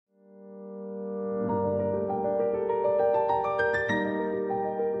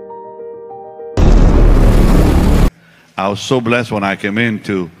I was so blessed when I came in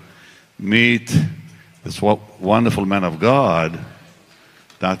to meet this wonderful man of God,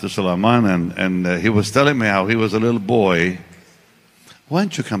 Dr. Sulaiman, and he was telling me how he was a little boy. Why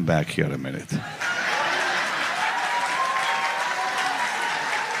don't you come back here a minute?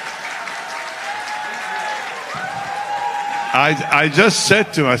 I just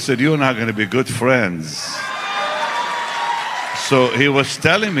said to him, I said, you and I are going to be good friends. So he was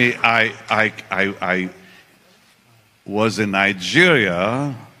telling me, I was in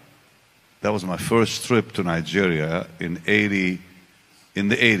Nigeria. That was my first trip to Nigeria in the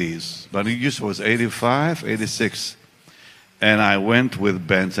 80s. But it was 85, 86. And I went with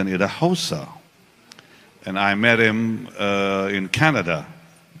Benson Idahosa. And I met him in Canada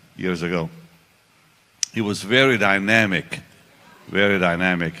years ago. He was very dynamic, very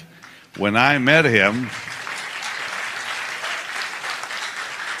dynamic. When I met him,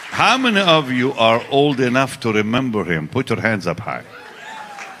 how many of you are old enough to remember him? Put your hands up high.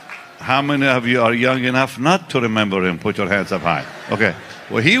 How many of you are young enough not to remember him? Put your hands up high. Okay.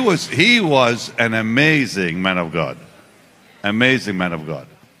 Well, he was an amazing man of God. Amazing man of God.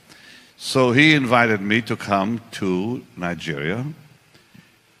 So he invited me to come to Nigeria.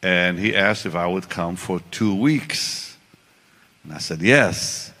 And he asked if I would come for 2 weeks. And I said,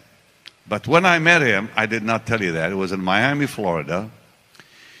 yes. But when I met him, I did not tell you that. It was in Miami, Florida.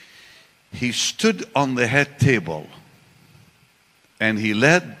 He stood on the head table and he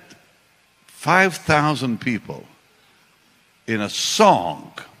led 5,000 people in a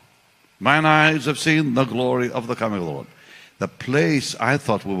song. Mine eyes have seen the glory of the coming Lord. The place, I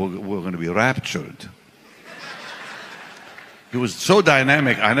thought we were going to be raptured. He was so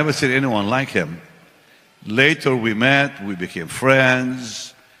dynamic. I never seen anyone like him. Later we met, we became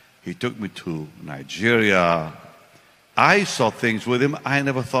friends. He took me to Nigeria. I saw things with him I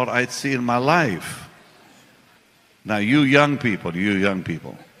never thought I'd see in my life. Now you young people,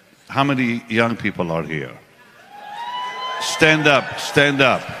 how many young people are here? Stand up, stand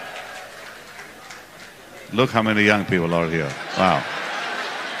up. Look how many young people are here. Wow.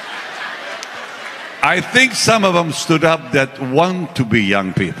 I think some of them stood up that want to be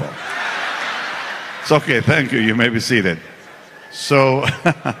young people. It's okay, thank you. You may be seated. So,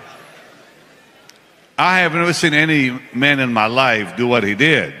 I have never seen any man in my life do what he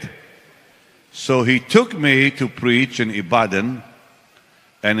did. So he took me to preach in Ibadan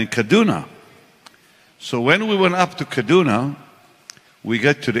and in Kaduna. So when we went up to Kaduna, we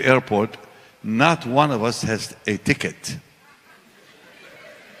get to the airport, not one of us has a ticket.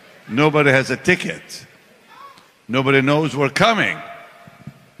 Nobody has a ticket. Nobody knows we're coming.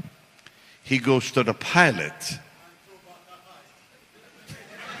 He goes to the pilot.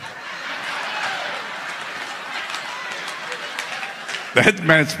 That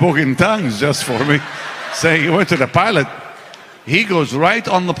man spoke in tongues just for me, saying he went to the pilot. He goes right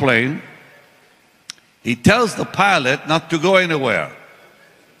on the plane. He tells the pilot not to go anywhere.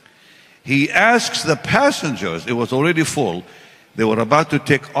 He asks the passengers, it was already full, they were about to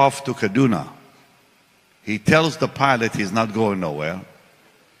take off to Kaduna. He tells the pilot he's not going nowhere.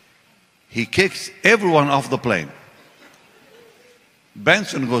 He kicks everyone off the plane.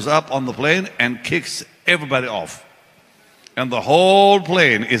 Benson goes up on the plane and kicks everybody off. And the whole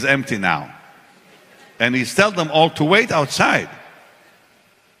plane is empty now. And he's telling them all to wait outside.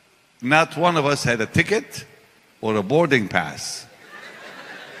 Not one of us had a ticket or a boarding pass.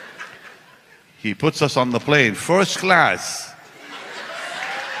 He puts us on the plane, first class.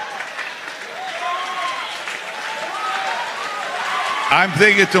 I'm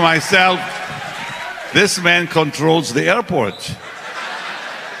thinking to myself, this man controls the airport.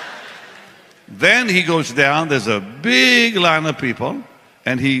 Then he goes down, there's a big line of people,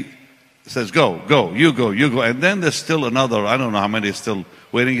 and he says, go, go, you go, you go. And then there's still another, I don't know how many is still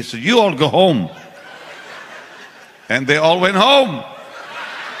waiting. He said, you all go home. And they all went home.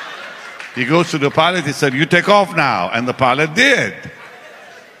 He goes to the pilot, he said, you take off now. And the pilot did.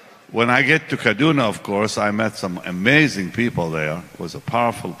 When I get to Kaduna, of course, I met some amazing people there. It was a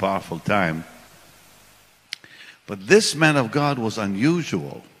powerful, powerful time. But this man of God was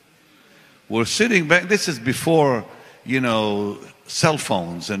unusual. We're sitting back, this is before, cell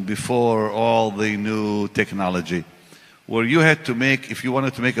phones and before all the new technology, where you had to make, if you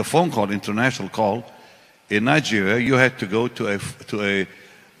wanted to make a phone call, international call, in Nigeria, you had to go to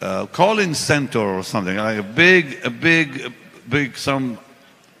a call-in center or something, like a big, some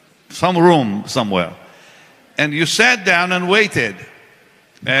room somewhere. And you sat down and waited.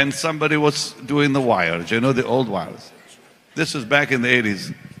 And somebody was doing the wires, the old wires. This is back in the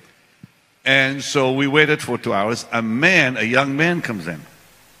 80s. And so we waited for 2 hours. A young man comes in.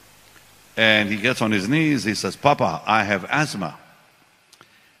 And he gets on his knees. He says, Papa, I have asthma.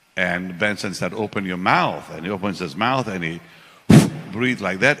 And Benson said, open your mouth. And he opens his mouth and he breathed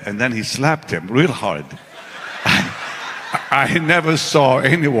like that. And then he slapped him real hard. I never saw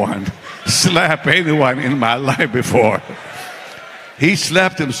anyone slap anyone in my life before. He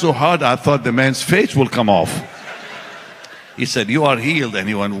slapped him so hard, I thought the man's face will come off. He said, you are healed. And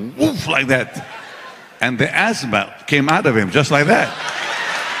he went woof like that. And the asthma came out of him just like that.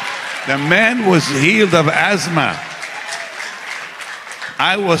 The man was healed of asthma.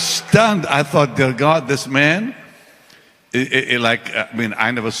 I was stunned. I thought, dear God, this man,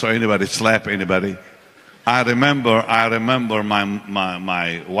 I never saw anybody slap anybody. I remember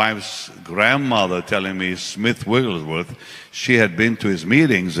my wife's grandmother telling me, Smith Wigglesworth, she had been to his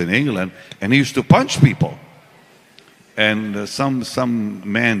meetings in England, and he used to punch people. And some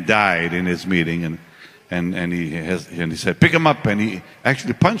man died in his meeting, and he said, pick him up, and he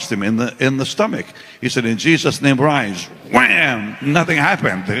actually punched him in the stomach. He said, in Jesus' name, rise. Wham! Nothing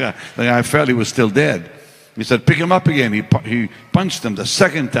happened. The guy fell. He was still dead. He said, pick him up again. He punched him the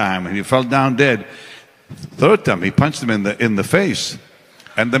second time, and he fell down dead. Third time, he punched him in the face,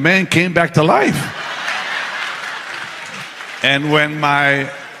 and the man came back to life. And when my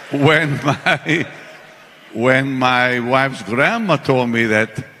wife's grandma told me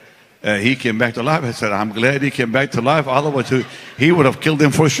that he came back to life, I said, I'm glad he came back to life. Otherwise, he would have killed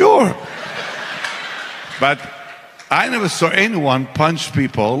him for sure. But I never saw anyone punch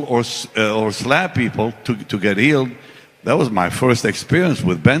people or slap people to get healed. That was my first experience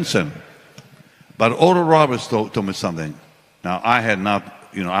with Benson. But Oral Roberts told me something. Now,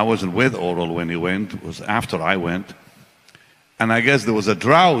 I wasn't with Oral when he went. It was after I went. And I guess there was a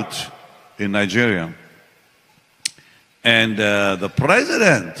drought in Nigeria. And the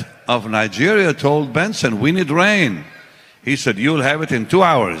president of Nigeria told Benson, we need rain. He said, you'll have it in 2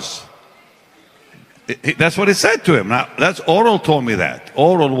 hours. That's what he said to him. Now, that's Oral told me that.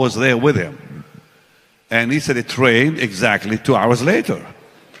 Oral was there with him. And he said it rained exactly 2 hours later.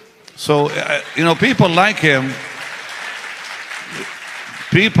 So, people like him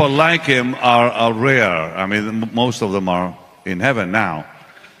are rare. I mean, most of them are in heaven now.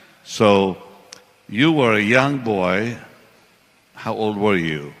 So, you were a young boy. How old were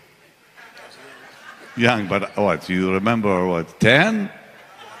you? Young, but what? You remember what? 10?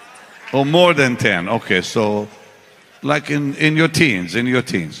 Or more than 10? Okay, so like in your teens, and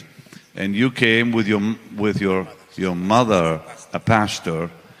you came with your mother, a pastor.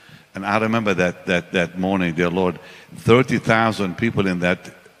 And I remember that morning, dear Lord, 30,000 people in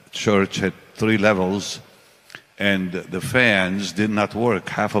that church had 3 levels, and the fans did not work.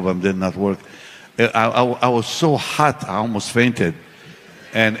 Half of them did not work. I was so hot, I almost fainted.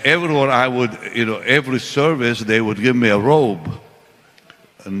 And everywhere I would, every service, they would give me a robe,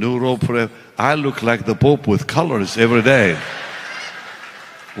 a new robe for it. I looked like the Pope with colors every day.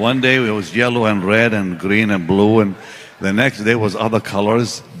 One day it was yellow and red and green and blue, and the next day was other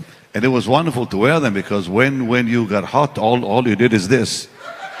colors. And it was wonderful to wear them, because when you got hot, all you did is this.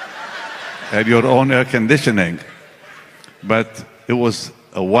 Had your own air conditioning. But it was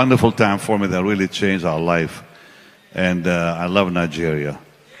a wonderful time for me that really changed our life. And I love Nigeria.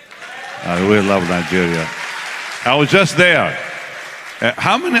 I really love Nigeria. I was just there.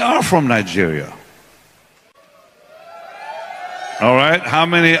 How many are from Nigeria? All right. How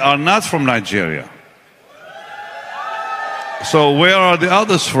many are not from Nigeria? So where are the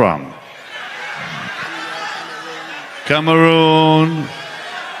others from? Cameroon.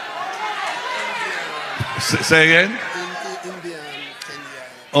 Say again?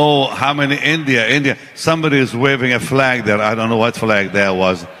 Oh, how many? India. Somebody is waving a flag there. I don't know what flag that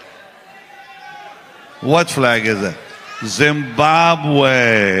was. What flag is it? Zimbabwe.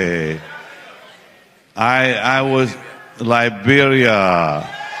 I was Liberia.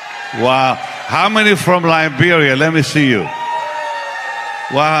 Wow. How many from Liberia? Let me see you.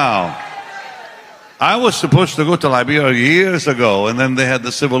 Wow. I was supposed to go to Liberia years ago, and then they had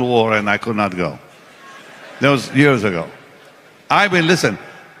the Civil War, and I could not go. That was years ago. I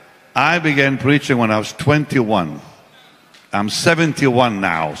began preaching when I was 21. I'm 71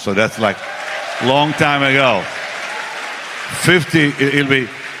 now, so that's like a long time ago. It'll be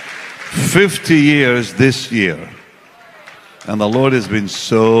 50 years this year. And the Lord has been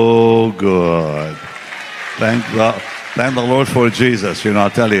so good. Thank the Lord for Jesus, I'll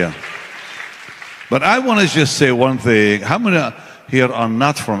tell you. But I want to just say one thing. How many here are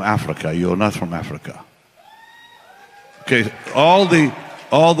not from Africa? You're not from Africa. Okay, all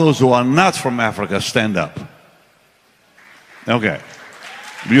those who are not from Africa, stand up. Okay,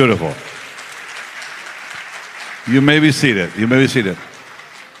 beautiful. You may be seated.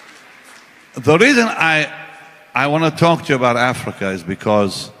 The reason I want to talk to you about Africa is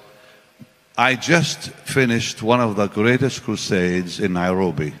because I just finished one of the greatest crusades in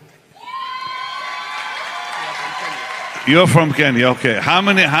Nairobi. You're from Kenya, okay. How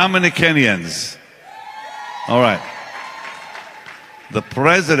many Kenyans? All right. The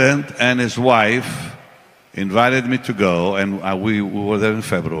president and his wife invited me to go, and we were there in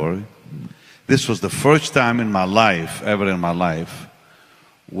February. This was the first time in my life, ever in my life,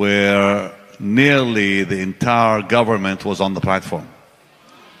 where nearly the entire government was on the platform.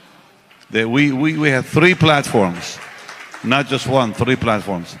 We had 3 platforms, not just one, 3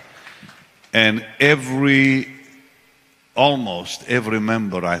 platforms. And almost every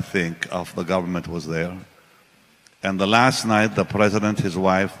member, I think, of the government was there. And the last night, the president, his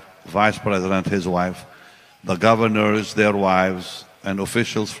wife, vice president, his wife, the governors, their wives, and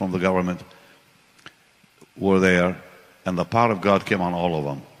officials from the government were there. And the power of God came on all of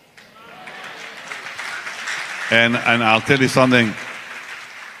them. And I'll tell you something.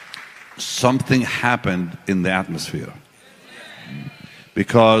 Something happened in the atmosphere.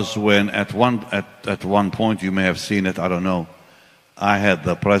 Because when at one point, you may have seen it, I don't know, I had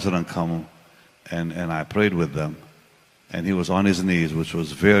the president come and I prayed with them. And he was on his knees, which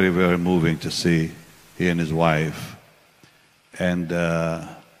was very, very moving to see, he and his wife. And the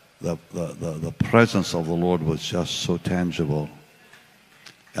presence of the Lord was just so tangible.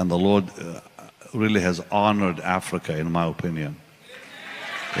 And the Lord really has honored Africa, in my opinion,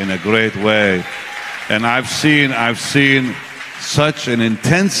 in a great way. And I've seen such an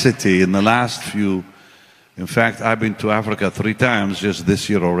intensity in the last few. In fact, I've been to Africa 3 times just this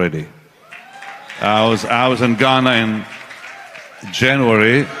year already. I was in Ghana in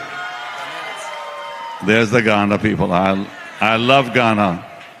January. There's the Ghana people. I love Ghana.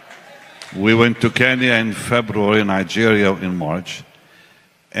 We went to Kenya in February, Nigeria in March.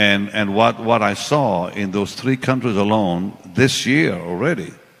 And what I saw in those 3 countries alone this year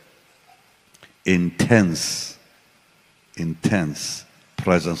already, intense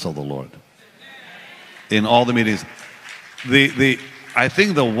presence of the Lord in all the meetings. I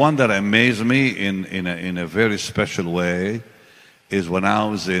think the one that amazed me in a very special way is when I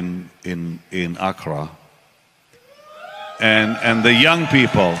was in Accra, and the young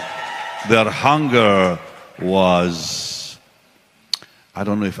people, their hunger was, I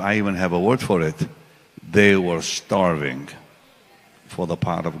don't know if I even have a word for it. They were starving for the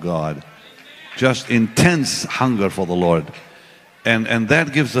power of God. Just intense hunger for the Lord. And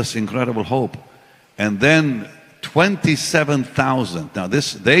that gives us incredible hope. And then 27,000. Now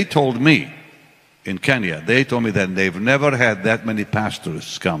they told me in Kenya, they told me that they've never had that many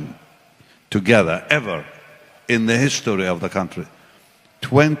pastors come together ever in the history of the country.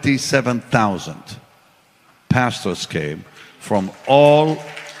 27,000 pastors came from all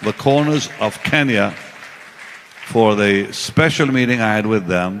the corners of Kenya for the special meeting I had with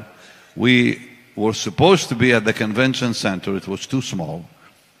them. We were supposed to be at the convention center. It was too small.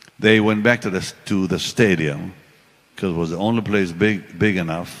 They went back to the stadium because it was the only place big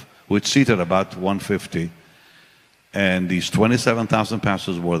enough, which seated about 150. And these 27,000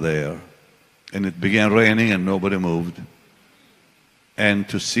 pastors were there. And it began raining and nobody moved. And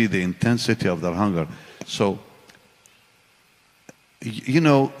to see the intensity of their hunger. So, you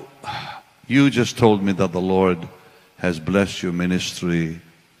know, you just told me that the Lord has blessed your ministry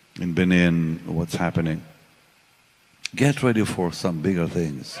in Benin, what's happening. Get ready for some bigger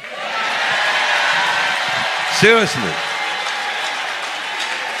things. Seriously.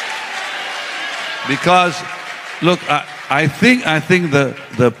 Because, look, I think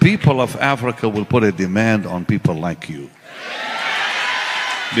the people of Africa will put a demand on people like you.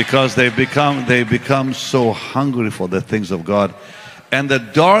 Because they become so hungry for the things of God. And the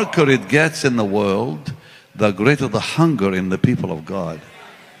darker it gets in the world, the greater the hunger in the people of God.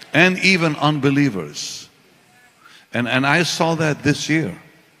 And even unbelievers. And I saw that this year.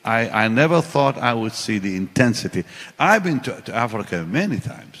 I never thought I would see the intensity. I've been to Africa many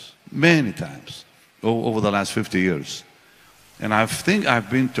times, over the last 50 years. And I think I've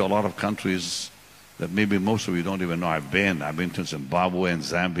been to a lot of countries that maybe most of you don't even know I've been. I've been to Zimbabwe and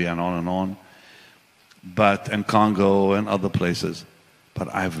Zambia and on. And Congo and other places. But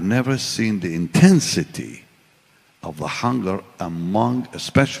I've never seen the intensity of the hunger among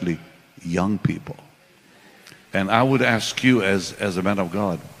especially young people. And I would ask you as a man of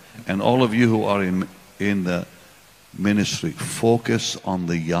God, and all of you who are in the ministry, focus on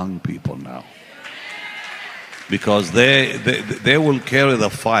the young people now. Because they will carry the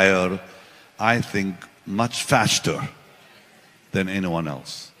fire, I think, much faster than anyone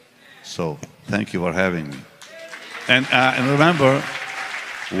else. So thank you for having me. And remember,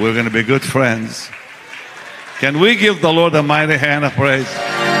 We're going to be good friends. Can we give the Lord a mighty hand of praise?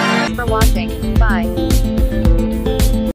 Thanks for watching. Bye.